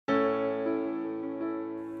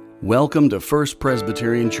Welcome to First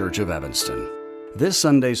Presbyterian Church of Evanston. This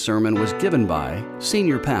Sunday's sermon was given by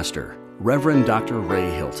Senior Pastor, Reverend Dr.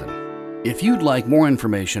 Ray Hilton. If you'd like more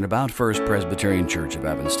information about First Presbyterian Church of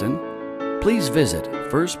Evanston, please visit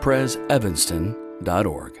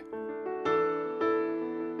firstpresevanston.org.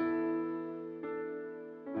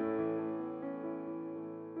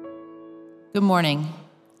 Good morning.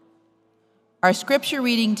 Our scripture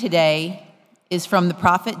reading today is from the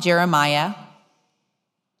prophet Jeremiah,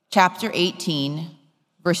 chapter 18,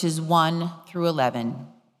 verses 1 through 11,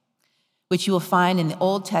 which you will find in the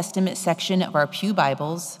Old Testament section of our Pew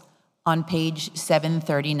Bibles on page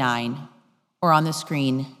 739, or on the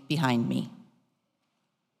screen behind me.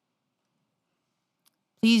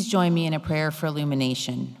 Please join me in a prayer for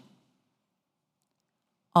illumination.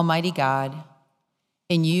 Almighty God,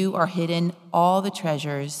 in you are hidden all the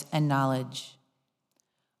treasures and knowledge.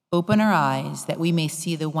 Open our eyes that we may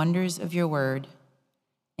see the wonders of your word,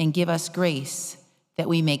 and give us grace that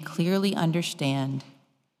we may clearly understand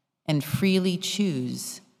and freely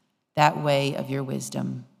choose that way of your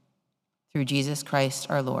wisdom. Through Jesus Christ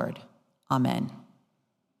our Lord. Amen.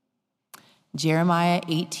 Jeremiah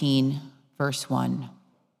 18, verse 1.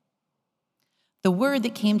 The word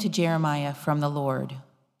that came to Jeremiah from the Lord: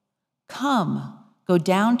 Come, go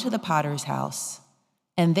down to the potter's house,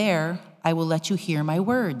 and there I will let you hear my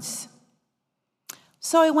words.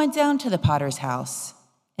 So I went down to the potter's house,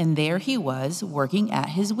 and there he was working at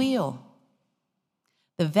his wheel.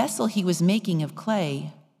 The vessel he was making of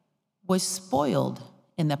clay was spoiled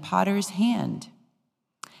in the potter's hand,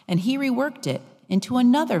 and he reworked it into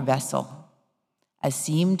another vessel, as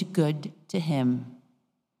seemed good to him.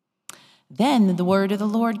 Then the word of the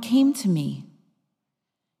Lord came to me: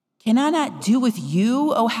 Can I not do with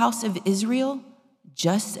you, O house of Israel,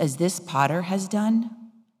 just as this potter has done,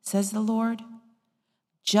 says the Lord?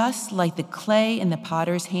 Just like the clay in the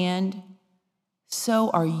potter's hand,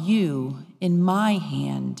 so are you in my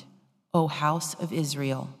hand, O house of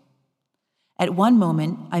Israel. At one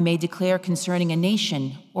moment I may declare concerning a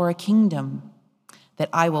nation or a kingdom that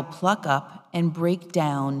I will pluck up and break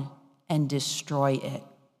down and destroy it.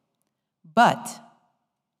 But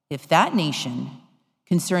if that nation,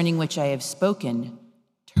 concerning which I have spoken,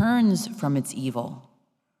 turns from its evil,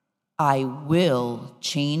 I will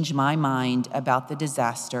change my mind about the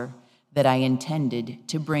disaster that I intended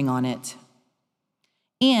to bring on it.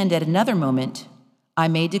 And at another moment, I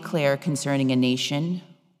may declare concerning a nation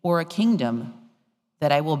or a kingdom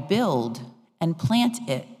that I will build and plant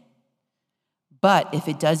it. But if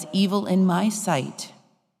it does evil in my sight,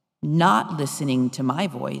 not listening to my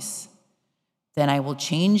voice, then I will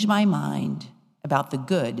change my mind about the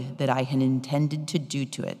good that I had intended to do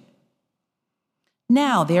to it.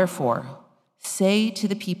 Now, therefore, say to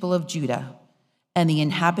the people of Judah and the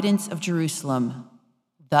inhabitants of Jerusalem,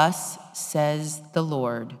 Thus says the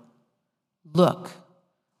Lord, Look,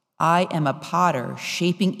 I am a potter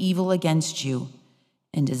shaping evil against you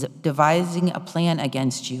and devising a plan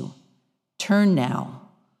against you. Turn now,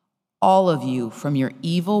 all of you, from your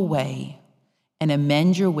evil way and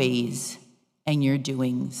amend your ways and your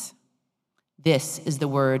doings. This is the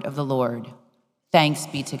word of the Lord. Thanks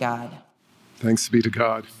be to God. Thanks be to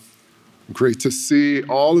God. Great to see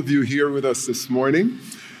all of you here with us this morning,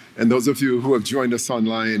 and those of you who have joined us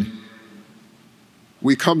online.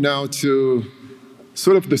 We come now to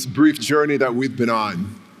sort of this brief journey that we've been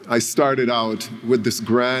on. I started out with this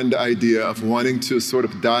grand idea of wanting to sort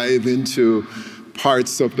of dive into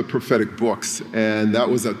parts of the prophetic books, and that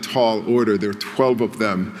was a tall order. There are 12 of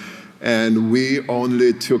them, and we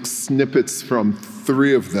only took snippets from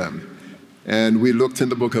 3 of them. And we looked in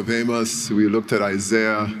the book of Amos, we looked at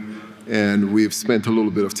Isaiah, and we've spent a little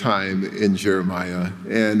bit of time in Jeremiah.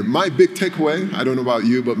 And my big takeaway, I don't know about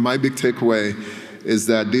you, but my big takeaway is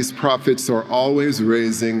that these prophets are always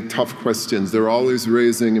raising tough questions. They're always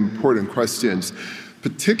raising important questions,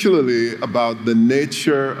 particularly about the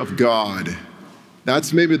nature of God.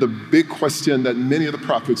 That's maybe the big question that many of the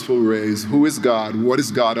prophets will raise. Who is God? What is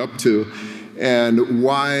God up to? And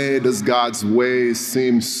why does God's way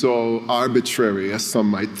seem so arbitrary, as some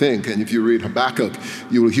might think? And if you read Habakkuk,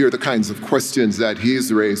 you will hear the kinds of questions that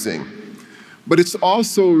he's raising. But it's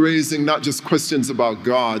also raising not just questions about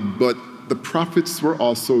God, but the prophets were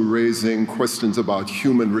also raising questions about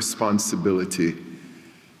human responsibility.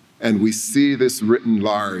 And we see this written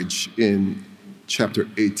large in chapter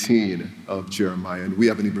 18 of Jeremiah. And we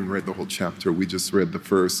haven't even read the whole chapter. We just read the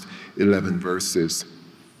first 11 verses.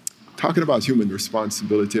 Talking about human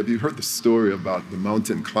responsibility, have you heard the story about the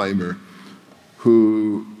mountain climber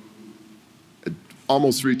who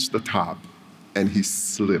almost reached the top and he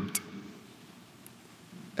slipped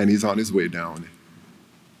and he's on his way down?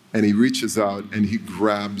 and he reaches out and he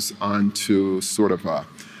grabs onto sort of a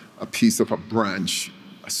piece of a branch,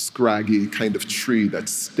 a scraggy kind of tree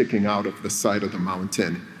that's sticking out of the side of the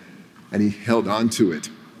mountain, and he held onto it.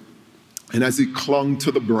 And as he clung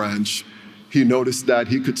to the branch, he noticed that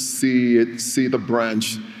he could see the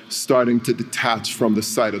branch starting to detach from the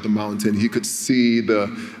side of the mountain. He could see the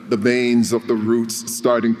veins of the roots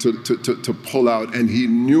starting to pull out, and he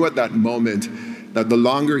knew at that moment that the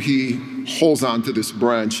longer he holds on to this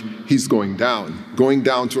branch, he's going down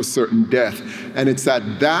to a certain death. And it's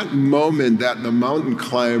at that moment that the mountain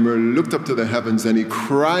climber looked up to the heavens and he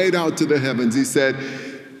cried out to the heavens. He said,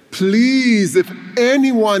 "Please, if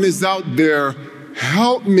anyone is out there,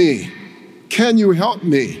 help me. Can you help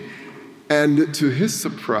me?" And to his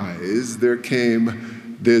surprise, there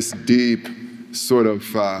came this deep sort of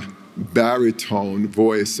baritone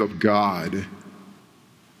voice of God.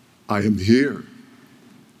 "I am here.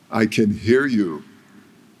 I can hear you.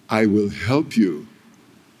 I will help you.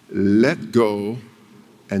 Let go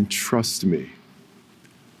and trust me.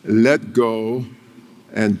 Let go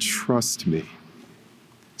and trust me."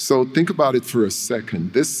 So think about it for a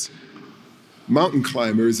second. This mountain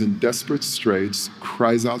climber is in desperate straits,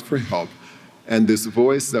 cries out for help, and this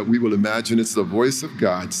voice that we will imagine it's the voice of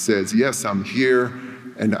God says, "Yes, I'm here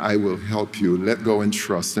and I will help you. Let go and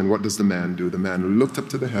trust." And what does the man do? The man looked up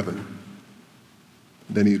to the heaven.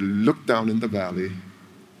 Then he looked down in the valley,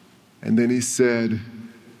 and then he said,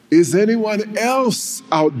 "Is anyone else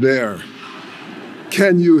out there?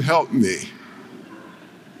 Can you help me?"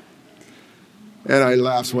 And I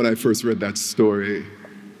laughed when I first read that story.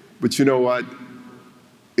 But you know what?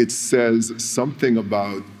 It says something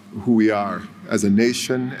about who we are as a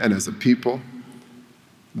nation and as a people.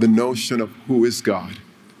 The notion of who is God.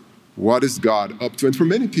 What is God up to? And for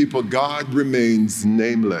many people, God remains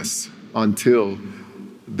nameless until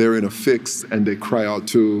they're in a fix and they cry out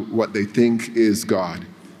to what they think is God.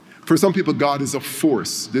 For some people, God is a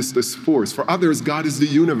force, this force. For others, God is the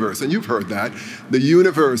universe. And you've heard that. The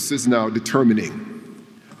universe is now determining.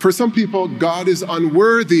 For some people, God is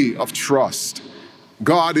unworthy of trust.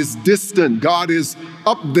 God is distant. God is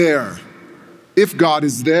up there, if God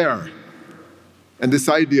is there. And this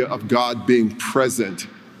idea of God being present,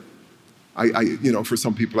 for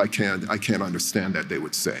some people, I can't understand that, they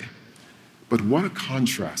would say. But what a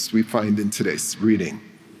contrast we find in today's reading.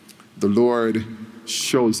 The Lord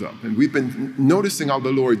shows up. And we've been noticing how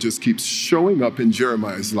the Lord just keeps showing up in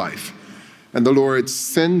Jeremiah's life. And the Lord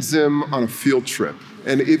sends him on a field trip.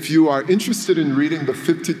 And if you are interested in reading the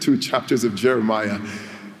 52 chapters of Jeremiah,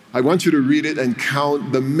 I want you to read it and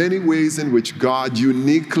count the many ways in which God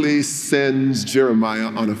uniquely sends Jeremiah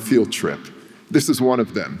on a field trip. This is one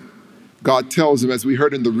of them. God tells him, as we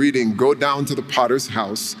heard in the reading, "Go down to the potter's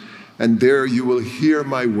house, and there you will hear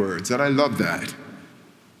my words." And I love that.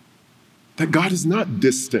 That God is not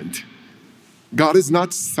distant. God is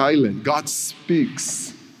not silent. God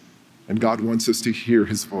speaks. And God wants us to hear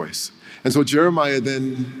his voice. And so Jeremiah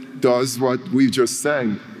then does what we just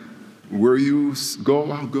sang. Where you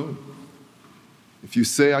go, I'll go. If you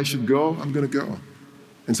say I should go, I'm going to go.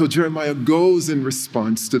 And so Jeremiah goes in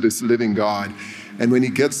response to this living God. And when he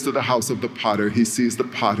gets to the house of the potter, he sees the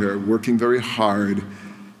potter working very hard.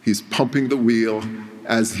 He's pumping the wheel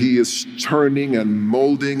as he is turning and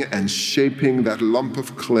molding and shaping that lump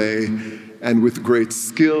of clay. And with great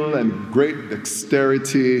skill and great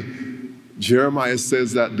dexterity, Jeremiah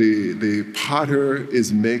says that the potter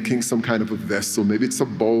is making some kind of a vessel. Maybe it's a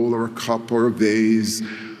bowl or a cup or a vase.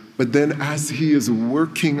 But then as he is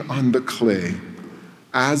working on the clay,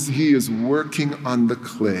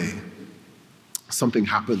 something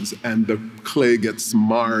happens and the clay gets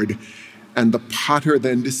marred. And the potter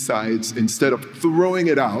then decides, instead of throwing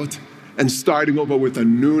it out and starting over with a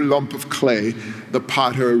new lump of clay, the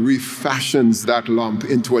potter refashions that lump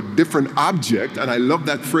into a different object. And I love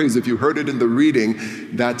that phrase, if you heard it in the reading,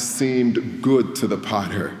 that seemed good to the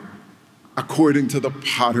potter, according to the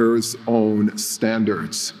potter's own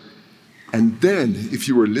standards. And then, if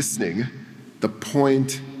you were listening, the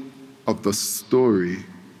point of the story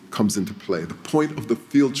comes into play. The point of the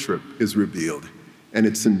field trip is revealed. And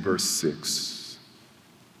it's in verse 6.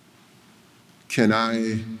 Can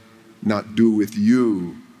I not do with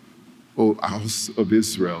you, O house of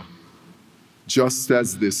Israel, just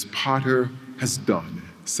as this potter has done,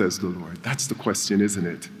 says the Lord? That's the question, isn't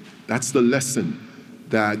it? That's the lesson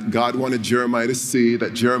that God wanted Jeremiah to see,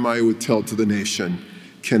 that Jeremiah would tell to the nation.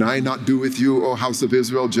 Can I not do with you, O house of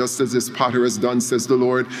Israel, just as this potter has done, says the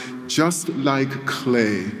Lord? Just like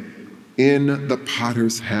clay in the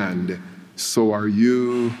potter's hand, so are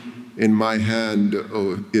you in my hand,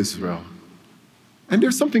 O Israel. And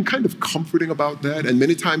there's something kind of comforting about that. And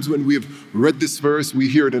many times when we've read this verse, we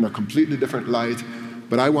hear it in a completely different light.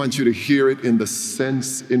 But I want you to hear it in the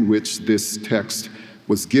sense in which this text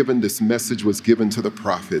was given, this message was given to the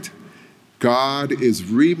prophet. God is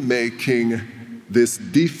remaking this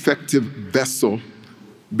defective vessel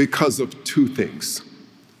because of two things.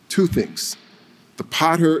 Two things. The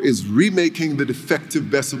potter is remaking the defective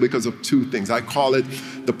vessel because of two things. I call it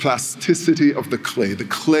the plasticity of the clay. The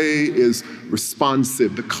clay is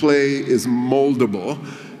responsive. The clay is moldable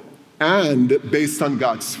and based on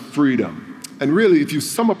God's freedom. And really, if you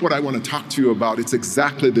sum up what I want to talk to you about, it's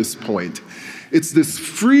exactly this point. It's this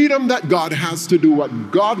freedom that God has to do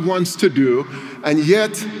what God wants to do, and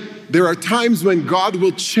yet there are times when God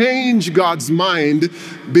will change God's mind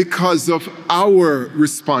because of our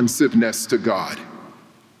responsiveness to God.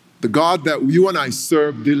 The God that you and I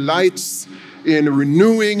serve delights in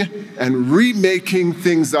renewing and remaking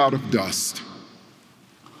things out of dust.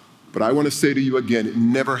 But I want to say to you again, it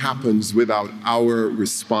never happens without our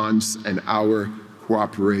response and our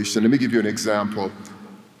cooperation. Let me give you an example.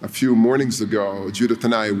 A few mornings ago, Judith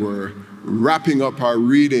and I were wrapping up our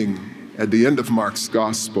reading at the end of Mark's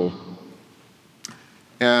Gospel.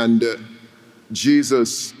 And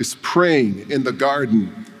Jesus is praying in the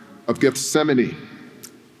Garden of Gethsemane.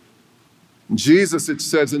 Jesus, it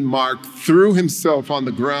says in Mark, threw himself on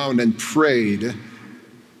the ground and prayed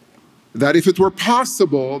that if it were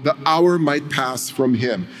possible, the hour might pass from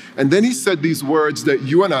him. And then he said these words that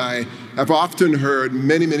you and I have often heard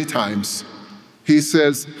many, many times. He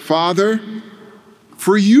says, Father,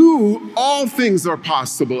 for you, all things are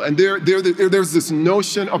possible. And there's this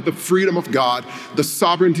notion of the freedom of God, the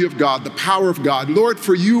sovereignty of God, the power of God. Lord,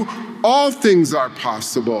 for you, all things are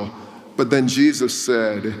possible. But then Jesus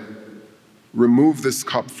said, remove this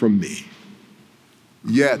cup from me.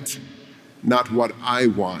 Yet, not what I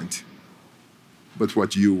want, but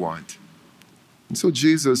what you want. And so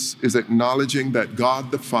Jesus is acknowledging that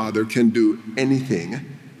God the Father can do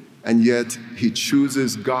anything, and yet he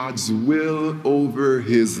chooses God's will over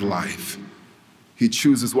his life. He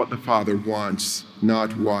chooses what the Father wants,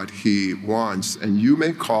 not what he wants. And you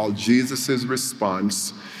may call Jesus'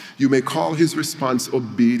 response, you may call his response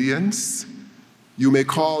obedience. You may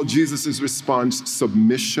call Jesus' response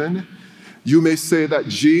submission. You may say that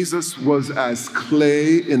Jesus was as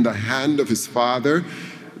clay in the hand of his Father,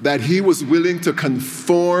 that he was willing to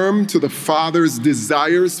conform to the Father's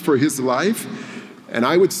desires for his life. And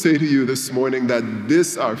I would say to you this morning that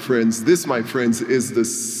this, my friends, is the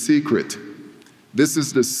secret. This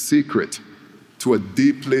is the secret to a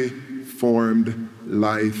deeply formed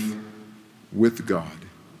life with God.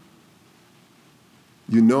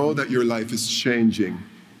 You know that your life is changing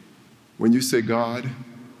when you say, God,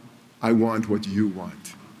 I want what you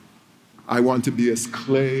want. I want to be as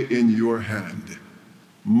clay in your hand.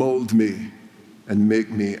 Mold me and make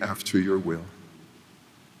me after your will.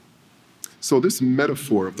 So this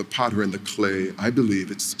metaphor of the potter and the clay, I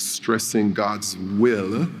believe it's stressing God's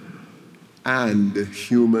will and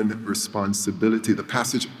human responsibility. The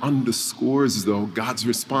passage underscores, though, God's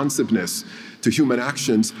responsiveness to human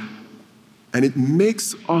actions, and it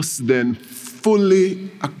makes us then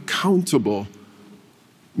fully accountable,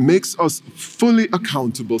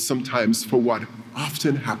 sometimes for what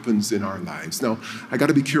often happens in our lives. Now, I got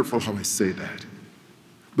to be careful how I say that.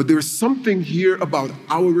 But there's something here about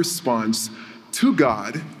our response to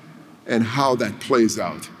God and how that plays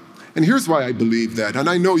out. And here's why I believe that, and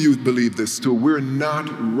I know you believe this too. We're not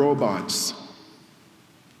robots.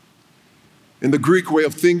 In the Greek way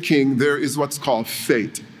of thinking, there is what's called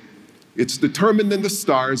fate. It's determined in the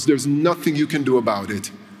stars. There's nothing you can do about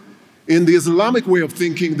it. In the Islamic way of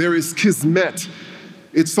thinking, there is kismet.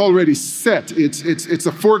 It's already set. It's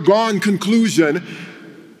a foregone conclusion.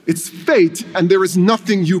 It's fate, and there is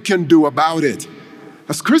nothing you can do about it.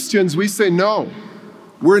 As Christians, we say no.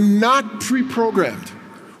 We're not pre-programmed.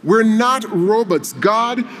 We're not robots.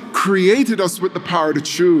 God created us with the power to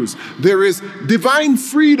choose. There is divine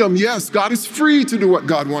freedom. Yes, God is free to do what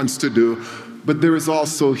God wants to do, but there is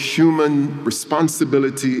also human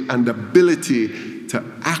responsibility and ability to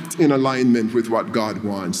act in alignment with what God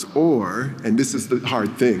wants, or, and this is the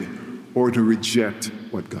hard thing, or to reject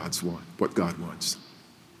what God wants.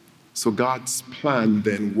 So God's plan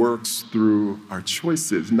then works through our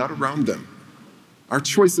choices, not around them. Our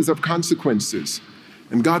choices have consequences.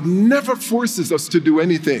 And God never forces us to do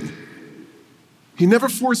anything. He never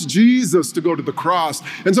forced Jesus to go to the cross.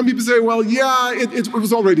 And some people say, well, yeah, it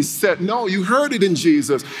was already set. No, you heard it in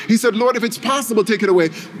Jesus. He said, Lord, if it's possible, take it away.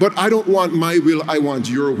 But I don't want my will, I want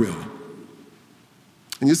your will.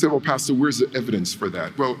 And you say, well, Pastor, where's the evidence for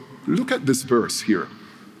that? Well, look at this verse here.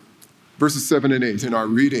 verses 7 and 8 in our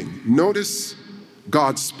reading. Notice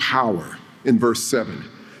God's power in verse 7.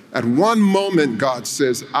 At one moment, God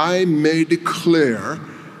says, I may declare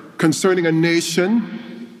concerning a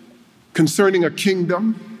nation, concerning a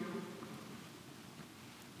kingdom,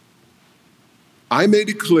 I may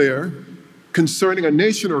declare concerning a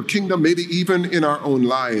nation or kingdom, maybe even in our own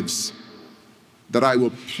lives, that I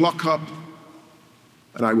will pluck up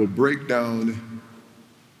and I will break down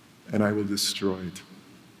and I will destroy it.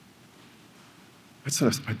 That's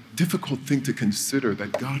a difficult thing to consider,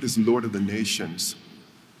 that God is Lord of the nations.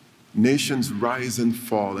 Nations rise and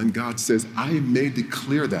fall, and God says, I may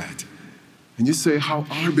declare that. And you say, how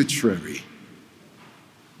arbitrary.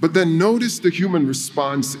 But then notice the human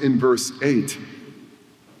response in verse 8.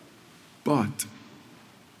 But,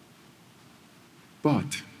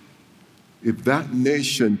 if that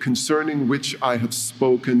nation concerning which I have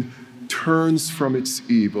spoken turns from its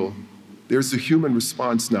evil, there's a human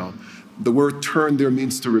response now. The word turn there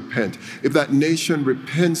means to repent. If that nation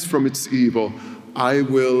repents from its evil, I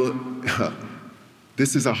will,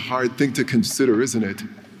 this is a hard thing to consider, isn't it?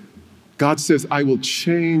 God says, I will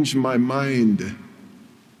change my mind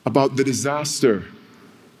about the disaster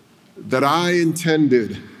that I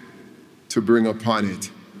intended to bring upon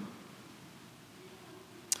it.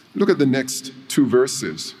 Look at the next two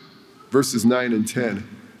verses, verses 9 and 10.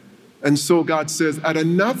 And so God says, at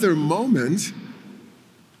another moment,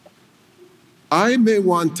 I may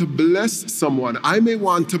want to bless someone. I may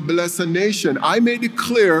want to bless a nation. I may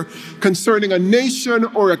declare concerning a nation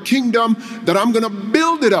or a kingdom that I'm going to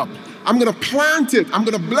build it up. I'm going to plant it. I'm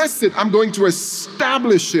going to bless it. I'm going to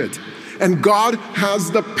establish it. And God has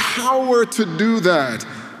the power to do that.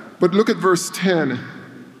 But look at verse 10.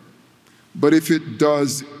 But if it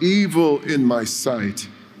does evil in my sight,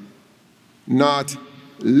 not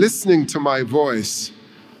listening to my voice,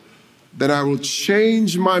 then I will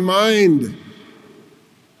change my mind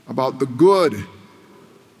about the good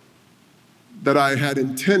that I had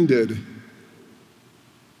intended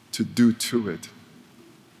to do to it.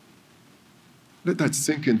 Let that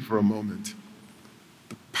sink in for a moment.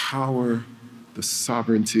 The power, the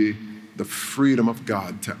sovereignty, the freedom of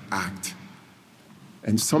God to act.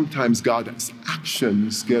 And sometimes God's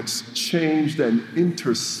actions gets changed and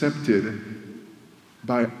intercepted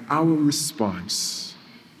by our response.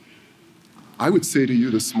 I would say to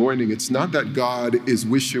you this morning, it's not that God is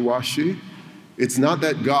wishy-washy. It's not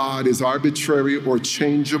that God is arbitrary or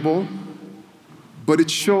changeable, but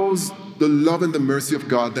it shows the love and the mercy of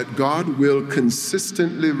God that God will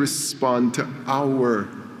consistently respond to our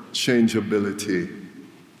changeability.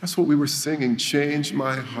 That's what we were singing, change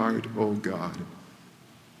my heart, O God.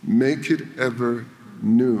 Make it ever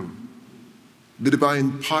new. The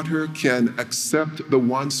divine potter can accept the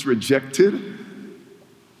once rejected.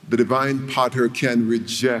 The divine potter can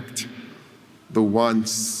reject the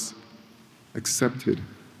once accepted.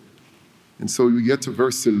 And so we get to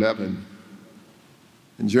verse 11.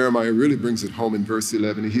 And Jeremiah really brings it home in verse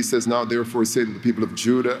 11. He says, now therefore say to the people of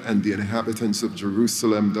Judah and the inhabitants of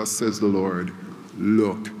Jerusalem, thus says the Lord,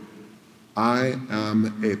 look, I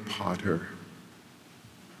am a potter,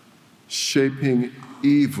 shaping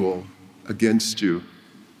evil against you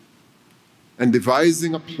and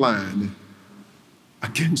devising a plan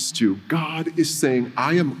against you. God is saying,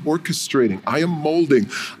 I am orchestrating, I am molding,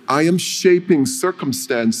 I am shaping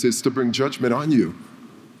circumstances to bring judgment on you.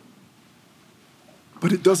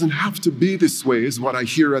 But it doesn't have to be this way, is what I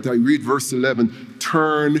hear as I read verse 11.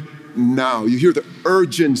 Turn now. You hear the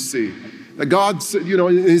urgency. God,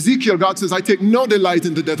 in Ezekiel, God says, I take no delight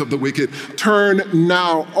in the death of the wicked. Turn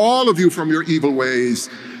now, all of you, from your evil ways.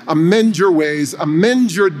 Amend your ways,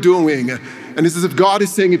 amend your doing. And it's as if God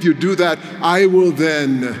is saying, if you do that, I will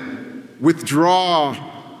then withdraw.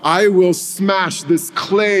 I will smash this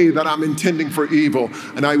clay that I'm intending for evil,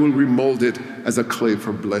 and I will remold it as a clay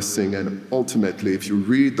for blessing. And ultimately, if you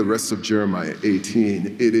read the rest of Jeremiah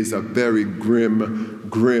 18, it is a very grim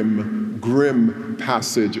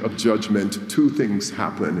passage of judgment. Two things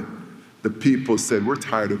happen. The people said, we're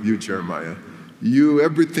tired of you, Jeremiah.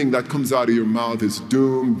 Everything that comes out of your mouth is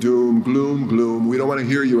doom, doom, gloom, gloom. We don't want to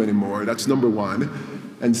hear you anymore. That's number one.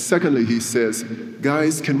 And secondly, he says,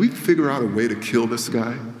 guys, can we figure out a way to kill this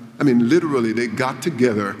guy? I mean, literally, they got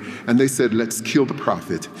together and they said, let's kill the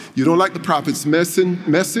prophet. You don't like the prophet's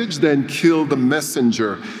message? Then kill the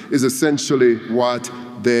messenger, is essentially what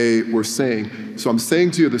they were saying. So I'm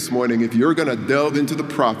saying to you this morning, if you're going to delve into the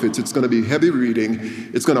prophets, it's going to be heavy reading.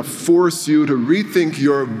 It's going to force you to rethink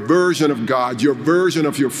your version of God, your version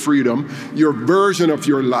of your freedom, your version of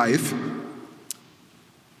your life.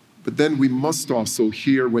 But then we must also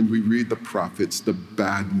hear, when we read the prophets, the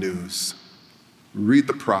bad news. Read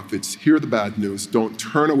the prophets, hear the bad news. Don't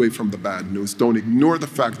turn away from the bad news. Don't ignore the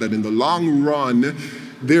fact that in the long run,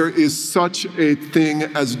 there is such a thing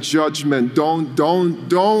as judgment. Don't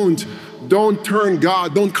turn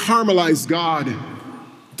God. Don't caramelize God.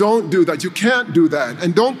 Don't do that. You can't do that.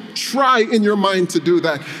 And don't try in your mind to do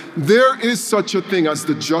that. There is such a thing as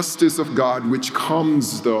the justice of God, which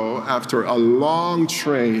comes, though, after a long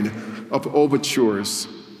train of overtures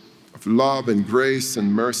of love and grace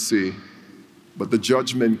and mercy. But the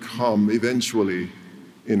judgment comes eventually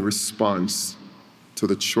in response to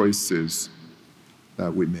the choices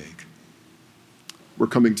that we make. We're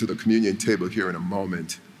coming to the communion table here in a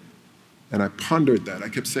moment. And I pondered that. I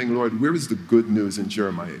kept saying, Lord, where is the good news in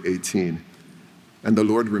Jeremiah 18? And the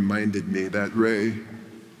Lord reminded me that, Ray,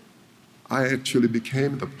 I actually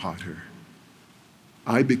became the potter.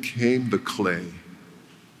 I became the clay.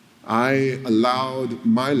 I allowed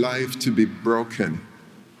my life to be broken.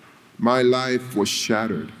 My life was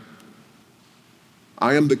shattered.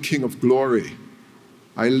 I am the King of glory.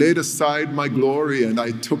 I laid aside my glory and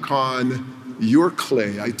I took on your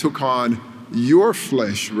clay. I took on your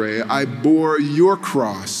flesh, Ray. I bore your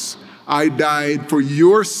cross. I died for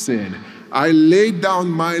your sin. I laid down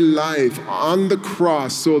my life on the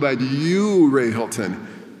cross so that you, Ray Hilton,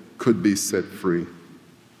 could be set free.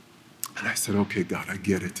 And I said, okay, God, I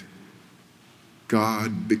get it.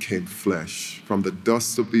 God became flesh. From the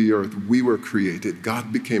dust of the earth, we were created.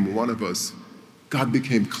 God became one of us. God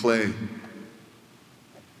became clay.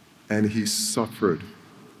 And he suffered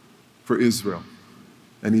for Israel.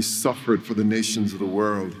 And he suffered for the nations of the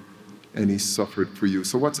world. And he suffered for you.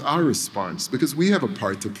 So what's our response? Because we have a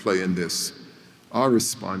part to play in this. Our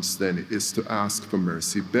response then is to ask for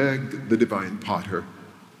mercy. Beg the divine potter,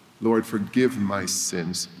 Lord, forgive my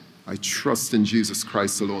sins. I trust in Jesus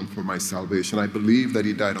Christ alone for my salvation. I believe that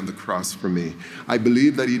he died on the cross for me. I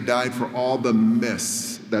believe that he died for all the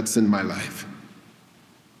mess that's in my life.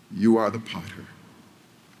 You are the potter.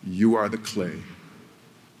 You are the clay.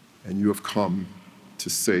 And you have come to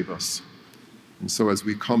save us. And so as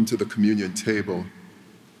we come to the communion table,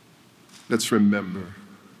 let's remember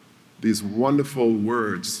these wonderful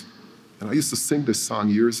words. And I used to sing this song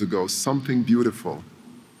years ago, something beautiful,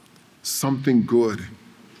 something good.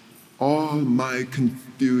 All my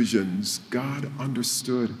confusions, God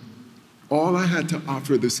understood. All I had to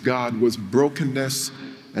offer this God was brokenness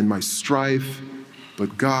and my strife,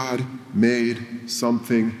 but God made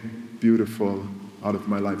something beautiful out of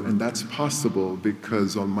my life. And that's possible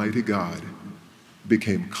because Almighty God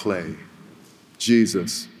became clay.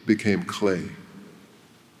 Jesus became clay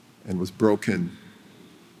and was broken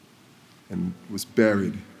and was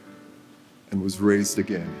buried and was raised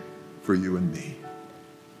again for you and me.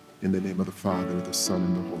 In the name of the Father, the Son,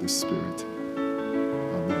 and the Holy Spirit.